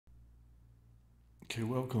Okay,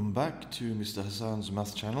 welcome back to Mr. Hassan's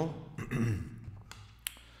Math channel.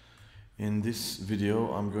 In this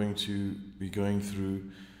video, I'm going to be going through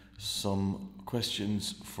some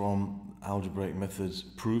questions from algebraic methods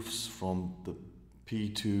proofs from the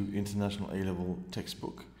P2 International A-Level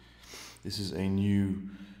textbook. This is a new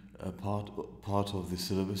part of the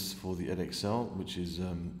syllabus for the Edexcel, which is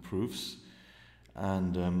proofs,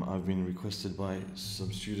 and I've been requested by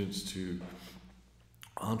some students to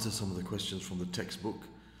answer some of the questions from the textbook.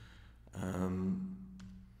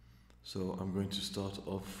 So I'm going to start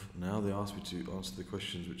off now. They asked me to answer the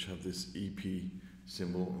questions which have this EP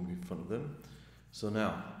symbol in front of them. So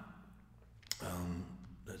now,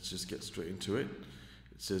 let's just get straight into it.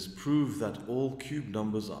 It says, prove that all cube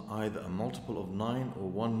numbers are either a multiple of 9 or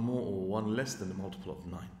one more or one less than a multiple of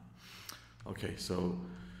 9. Okay, so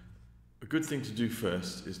a good thing to do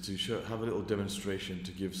first is to have a little demonstration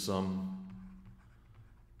to give some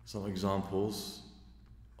examples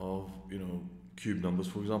of, cube numbers.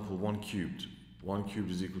 For example, 1 cubed. 1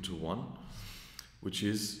 cubed is equal to 1, which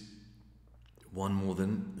is 1 more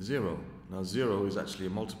than 0. Now 0 is actually a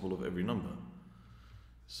multiple of every number.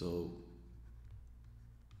 So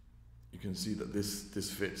you can see that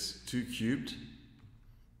this fits. 2 cubed.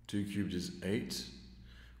 2 cubed is 8,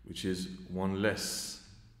 which is 1 less.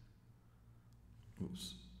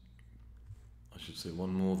 Oops. I should say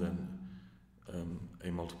 1 more than a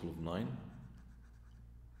multiple of 9.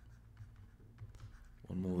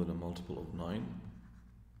 1 more than a multiple of 9,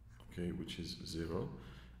 okay, which is 0.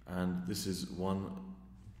 And this is 1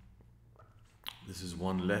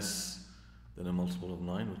 less than a multiple of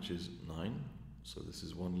 9, which is 9. So this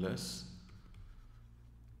is 1 less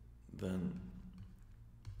than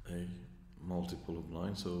a multiple of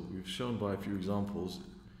 9. So we've shown by a few examples,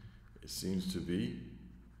 it seems to be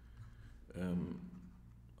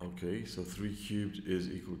okay, so 3 cubed is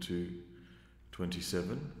equal to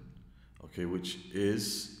 27, okay, which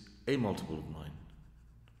is a multiple of 9.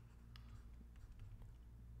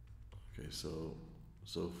 Okay, so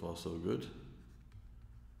far so good.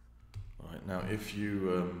 All right, now if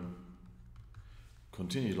you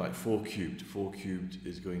continue like 4 cubed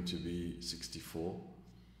is going to be 64,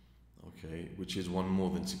 okay, which is 1 more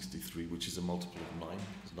than 63, which is a multiple of 9.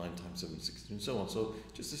 It's 9 times 7 is 16, and so on. So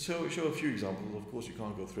just to show a few examples. Of course you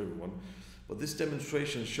can't go through everyone, but this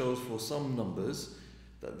demonstration shows for some numbers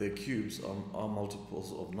that their cubes are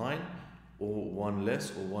multiples of 9, or 1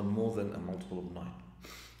 less or 1 more than a multiple of 9.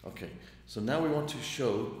 Okay, so now we want to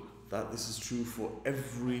show that this is true for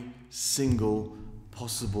every single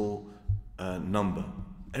possible number.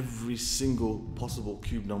 Every single possible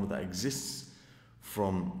cube number that exists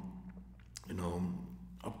from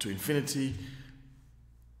up to infinity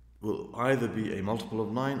will either be a multiple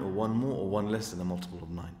of 9 or 1 more or 1 less than a multiple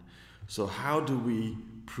of 9. So how do we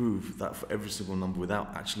prove that for every single number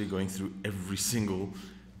without actually going through every single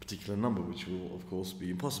particular number, which will of course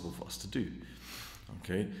be impossible for us to do?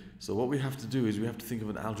 Okay, so what we have to do is we have to think of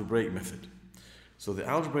an algebraic method. So the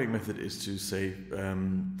algebraic method is to say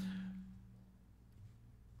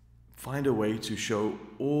find a way to show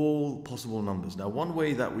all possible numbers. Now one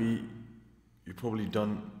way that you've probably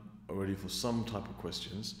done already for some type of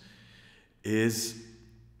questions is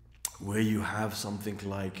where you have something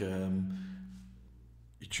like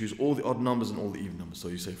you choose all the odd numbers and all the even numbers. So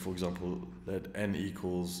you say, for example, let n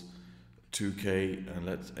equals 2k and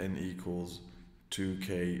let n equals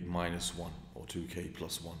 2k minus 1 or 2k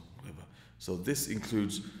plus 1, whatever. So this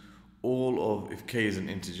includes all of, if k is an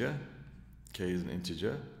integer,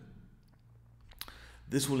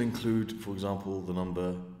 this will include, for example, the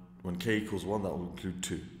number, when k equals 1, that will include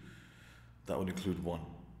 2. That would include 1.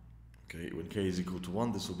 Okay, when k is equal to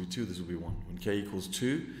 1, this will be 2, this will be 1. When k equals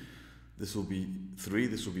 2, this will be 3,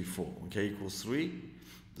 this will be 4. When k equals 3,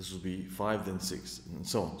 this will be 5, then 6, and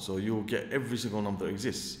so on. So you'll get every single number that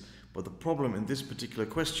exists. But the problem in this particular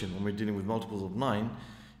question, when we're dealing with multiples of 9,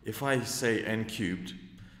 if I say n cubed,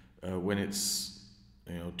 when it's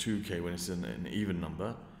 2k, when it's an even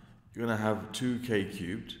number, you're going to have 2k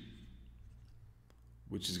cubed,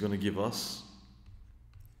 which is going to give us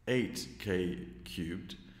 8k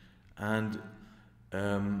cubed, and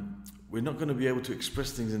we're not going to be able to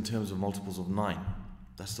express things in terms of multiples of 9.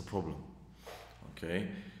 That's the problem. Okay,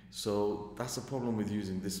 so that's the problem with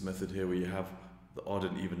using this method here, where you have the odd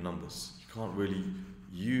and even numbers. You can't really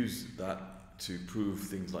use that to prove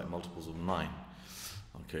things like multiples of 9.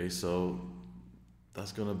 Okay, so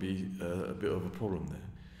that's going to be a bit of a problem there.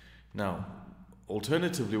 Now,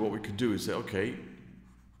 alternatively, what we could do is say, okay,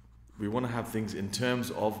 we want to have things in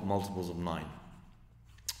terms of multiples of 9.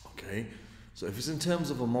 Okay, so if it's in terms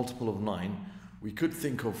of a multiple of 9, we could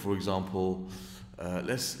think of, for example,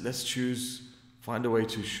 let's choose find a way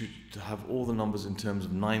to have all the numbers in terms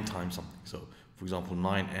of 9 times something. So, for example,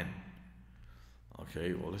 9n.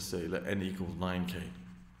 Okay, well, let's say let n equals 9k.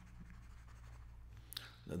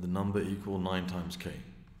 Let the number equal 9 times k.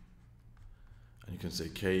 And you can say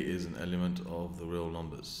k is an element of the real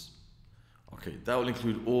numbers. Okay, that will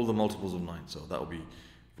include all the multiples of 9. So that will be,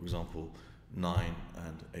 for example, 9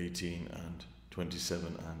 and 18 and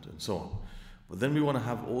 27 and so on. But then we want to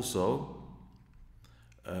have also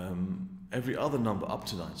every other number up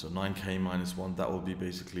to 9. So 9k minus 1, that will be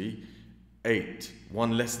basically 8,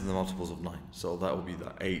 1 less than the multiples of 9. So that will be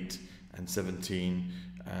the 8 and 17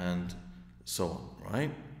 and so on,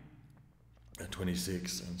 right?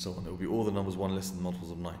 26 and so on. It will be all the numbers 1 less than the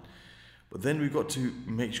multiples of 9. But then we've got to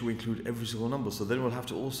make sure we include every single number. So then we'll have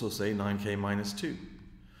to also say 9k minus 2,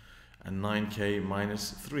 and 9k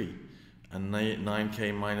minus 3, and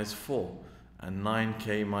 9k minus 4, and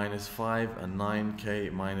 9k minus 5, and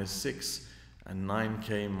 9k minus 6, and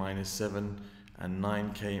 9k minus 7, and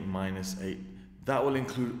 9k minus 8. That will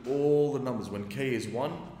include all the numbers. When k is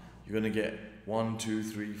 1, you're going to get 1, 2,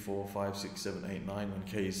 3, 4, 5, 6, 7, 8, 9. When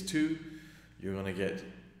k is 2, you're going to get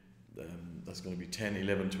that's going to be 10,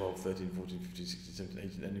 11, 12, 13, 14, 15, 16,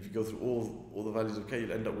 17, 18. And if you go through all the values of k,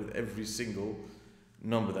 you'll end up with every single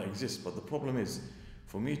number that exists. But the problem is,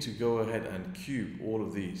 for me to go ahead and cube all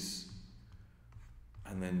of these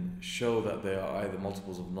and then show that they are either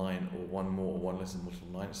multiples of 9 or 1 more or 1 less than multiple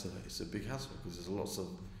of 9, so it's a big hassle because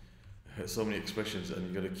there's so many expressions and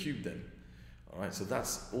you've got to cube them. Alright, so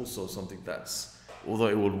that's also something that's, although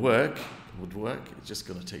it would work, it's just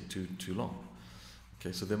going to take too long.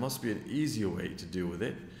 Okay, so there must be an easier way to deal with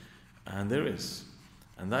it, and there is.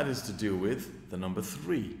 And that is to deal with the number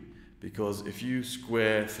 3. Because if you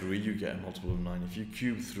square 3, you get a multiple of 9. If you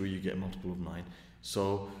cube 3, you get a multiple of 9.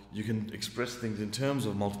 So you can express things in terms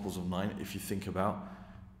of multiples of 9 if you think about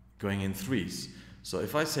going in 3s. So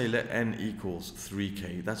if I say let n equals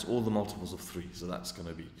 3k, that's all the multiples of 3. So that's going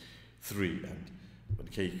to be 3. And when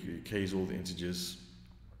k is all the integers,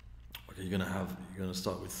 okay, you're going to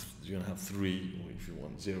start with, you're going to have 3, or if you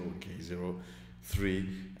want 0, k 0, 3,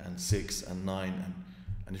 and 6, and 9.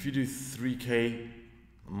 And if you do 3k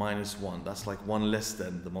minus 1, that's like 1 less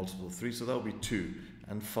than the multiple of 3, so that will be 2,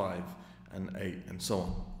 and 5, and 8, and so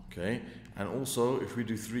on, okay? And also, if we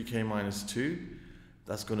do 3k minus 2,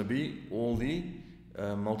 that's going to be all the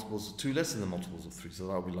multiples, 2 less than the multiples of 3, so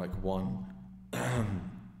that will be like 1, that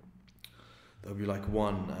will be like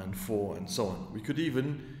 1, and 4, and so on. We could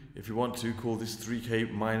even, if you want to, call this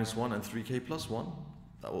 3k minus 1 and 3k plus 1.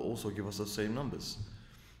 That will also give us the same numbers.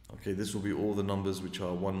 Okay, this will be all the numbers which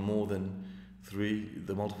are 1 more than 3,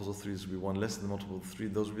 the multiples of 3 will be 1 less than the multiple of 3,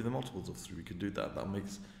 those will be the multiples of 3. We could do that. That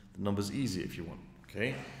makes the numbers easy if you want.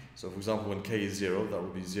 Okay? So for example, when k is 0, that will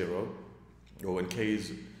be 0. Or when k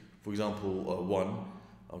is, for example, 1,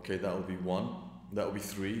 okay, that will be 1. That will be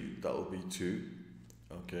 3, that will be 2,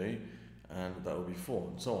 okay, and that will be 4,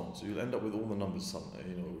 and so on. So you'll end up with all the numbers,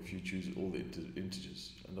 if you choose all the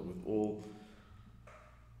integers. You end up with all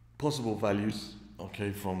possible values,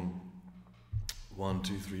 okay, from 1,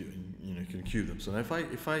 2, 3, and you can cube them. So now if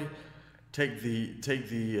I take the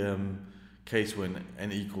case when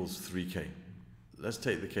n equals 3k, let's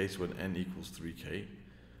take the case when n equals 3k.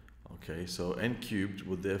 Okay, so n cubed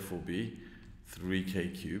would therefore be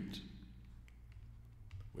 3k cubed,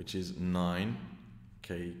 which is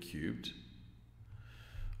 9k cubed.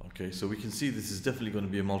 Okay, so we can see this is definitely going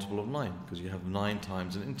to be a multiple of 9 because you have 9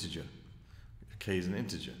 times an integer. K is an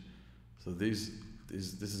integer, so this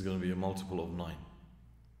is going to be a multiple of 9. I'm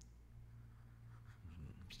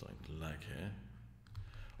starting to lag here.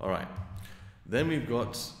 All right, then we've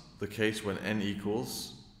got the case when n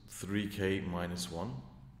equals 3k minus 1.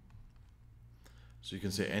 So you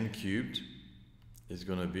can say n cubed is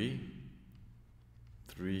going to be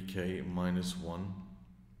 3k minus 1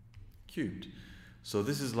 cubed. So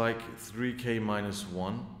this is like 3k minus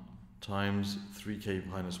 1 times 3k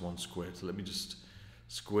minus 1 squared. So let me just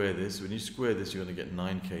square this. When you square this, you're going to get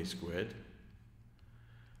 9k squared.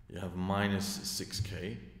 You have minus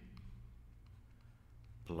 6k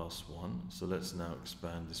plus 1. So let's now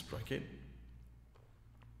expand this bracket.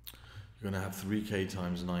 You're going to have 3k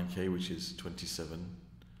times 9k, which is 27k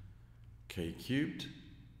cubed,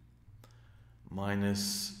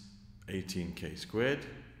 minus 18k squared,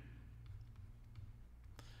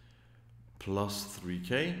 plus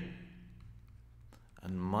 3k,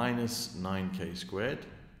 and minus 9k squared,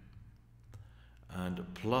 and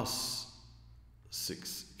plus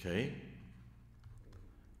 6k,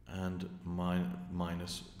 and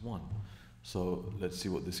minus 1. So let's see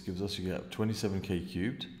what this gives us. You get 27k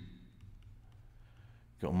cubed,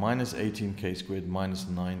 you've got minus 18k squared, minus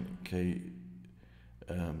 9k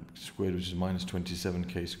squared, which is minus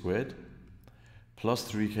 27k squared, plus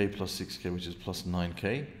 3k plus 6k, which is plus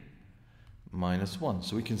 9k, minus 1.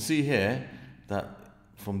 So we can see here that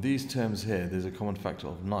from these terms here, there's a common factor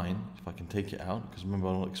of 9, if I can take it out, because remember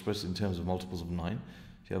I'll express it in terms of multiples of 9.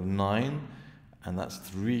 So you have 9, and that's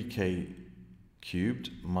 3k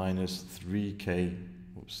cubed minus 3k,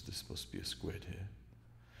 oops, this must be a squared here,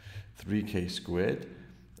 3k squared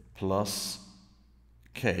plus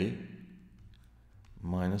k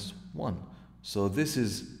minus 1. So this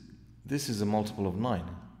is a multiple of 9.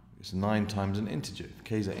 It's 9 times an integer. If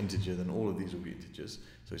k is an integer, then all of these will be integers.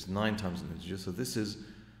 So it's 9 times an integer. So this is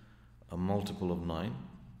a multiple of 9.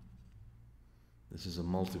 This is a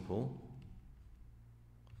multiple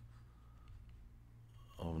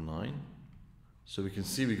of 9. So we can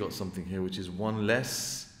see we got something here which is one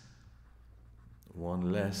less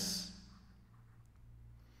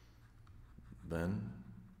than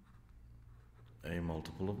a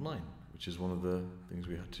multiple of 9, which is one of the things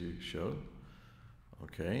we had to show.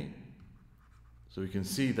 Okay, so we can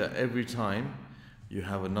see that every time you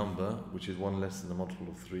have a number which is one less than a multiple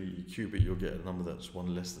of 3, you cube it, you'll get a number that's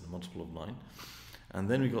one less than a multiple of 9. And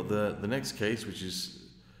then we got the next case, which is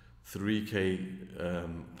 3k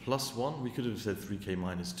plus 1. We could have said 3k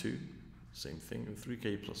minus 2, same thing.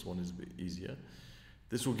 3k plus 1 is a bit easier.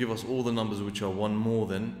 This will give us all the numbers which are one more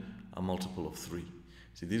than a multiple of 3.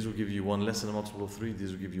 See, these will give you one less than a multiple of 3,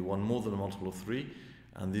 these will give you one more than a multiple of 3,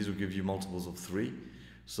 and these will give you multiples of 3.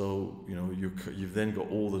 So, you know, you've then got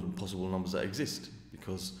all the possible numbers that exist,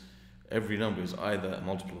 because every number is either a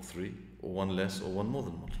multiple of 3, or one less, or one more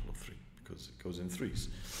than a multiple of 3, because it goes in threes.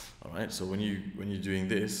 Alright, so when you're doing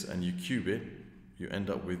this and you cube it, you end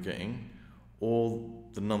up with getting all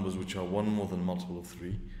the numbers which are one more than a multiple of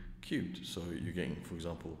 3 cubed. So you're getting, for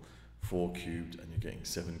example, 4 cubed, and you're getting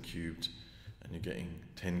 7 cubed, and you're getting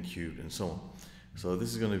 10 cubed, and so on. So this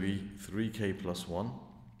is going to be 3k plus 1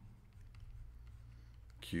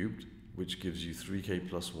 cubed, which gives you 3k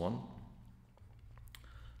plus 1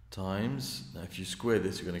 times, now if you square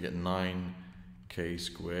this, you're going to get 9k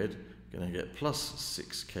squared, you're going to get plus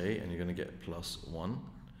 6k, and you're going to get plus 1,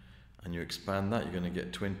 and you expand that, you're going to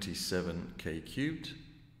get 27k cubed,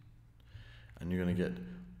 and you're going to get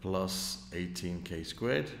plus 18k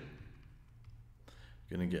squared,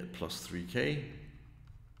 you're going to get plus 3k,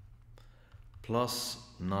 plus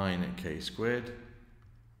 9k squared,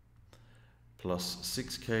 plus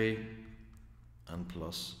 6k, and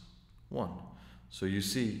plus 1. So you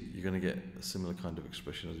see, you're going to get a similar kind of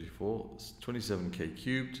expression as before. It's 27k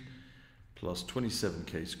cubed, plus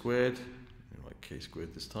 27k squared, like k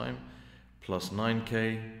squared this time, plus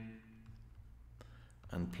 9k,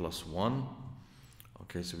 and plus 1.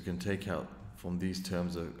 Okay, so we can take out from these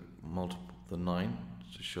terms the 9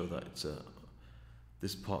 to show that it's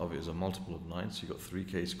this part of it is a multiple of 9. So you've got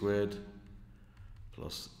 3k squared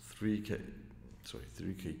plus 3k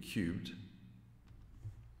cubed,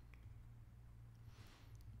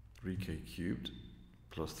 3k cubed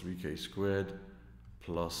plus 3k squared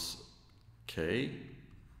plus k,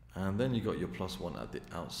 and then you got your plus 1 at the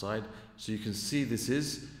outside. So you can see this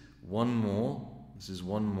is one more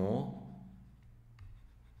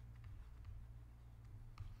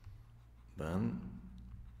than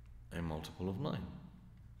a multiple of 9.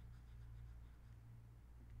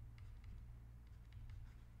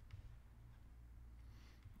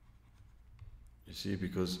 You see,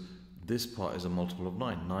 because this part is a multiple of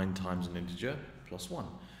 9. 9 times an integer plus 1.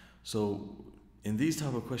 So in these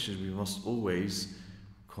type of questions, we must always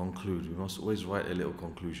conclude. We must always write a little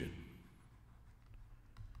conclusion.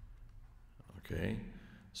 Okay,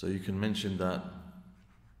 so you can mention that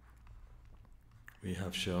we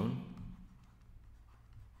have shown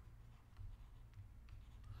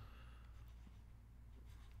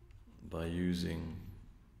by using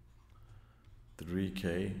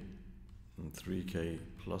 3k and 3k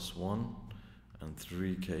plus 1 and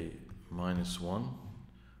 3k minus 1,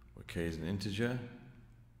 where k is an integer.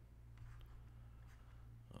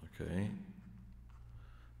 Okay,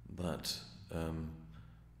 that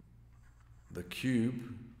the cube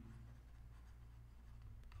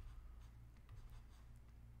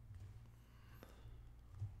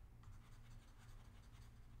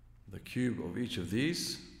of each of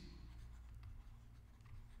these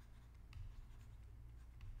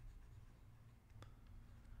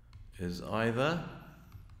is either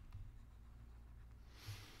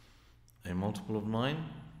a multiple of 9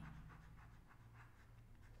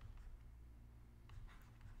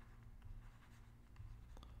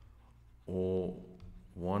 or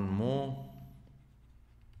one more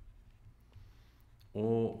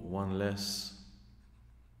or one less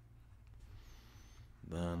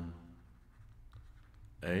than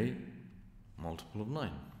a multiple of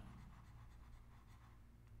 9.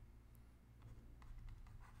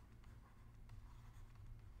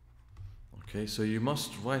 Okay, so you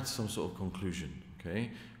must write some sort of conclusion.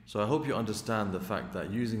 Okay, so I hope you understand the fact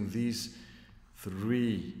that using these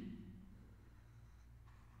three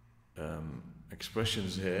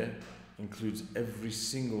expressions here includes every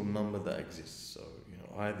single number that exists. So, you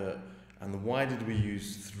know, either, and why did we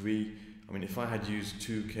use 3? I mean, if I had used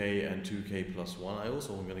 2k and 2k plus 1, I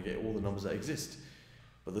also am going to get all the numbers that exist.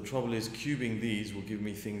 But the trouble is, cubing these will give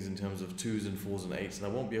me things in terms of 2s and 4s and 8s, and I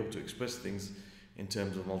won't be able to express things in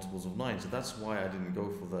terms of multiples of 9. So that's why I didn't go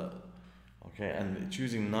for that. Okay, and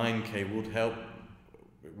choosing 9k would help.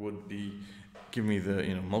 It would be give me the,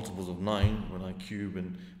 you know, multiples of 9 when I cube,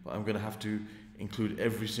 but I'm going to have to include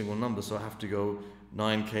every single number. So I have to go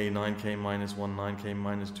 9k, 9k minus 1, 9k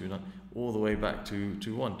minus 2, 9, all the way back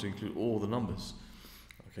to 1 to include all the numbers.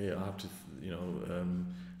 Okay, I have to, you know,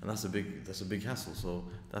 and that's a big hassle. So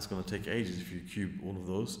that's going to take ages if you cube all of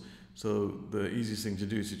those. So the easiest thing to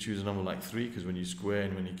do is to choose a number like 3, because when you square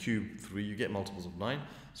and when you cube 3, you get multiples of 9.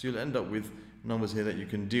 So you'll end up with numbers here that you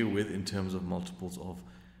can deal with in terms of multiples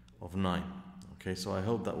of 9. Okay, so I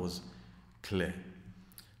hope that was clear.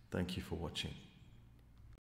 Thank you for watching.